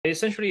I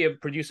essentially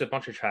produced a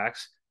bunch of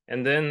tracks,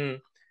 and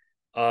then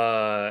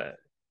uh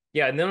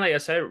yeah, and then like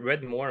as I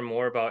read more and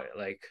more about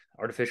like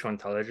artificial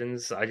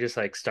intelligence, I just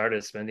like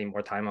started spending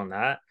more time on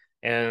that.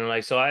 And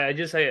like so I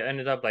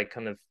ended up like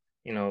kind of,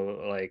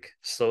 like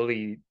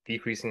slowly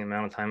decreasing the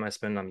amount of time I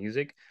spend on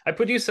music. I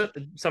produced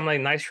some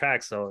like nice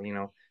tracks though,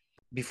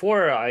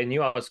 before I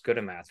knew I was good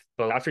at math,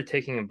 but after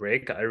taking a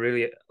break, I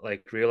really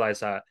like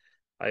realized that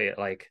I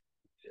like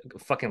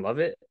fucking love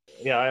it.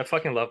 Yeah, I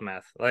fucking love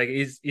math. Like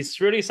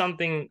it's really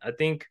something I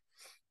think,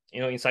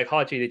 in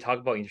psychology they talk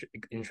about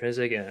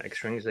intrinsic and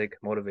extrinsic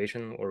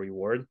motivation or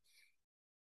reward.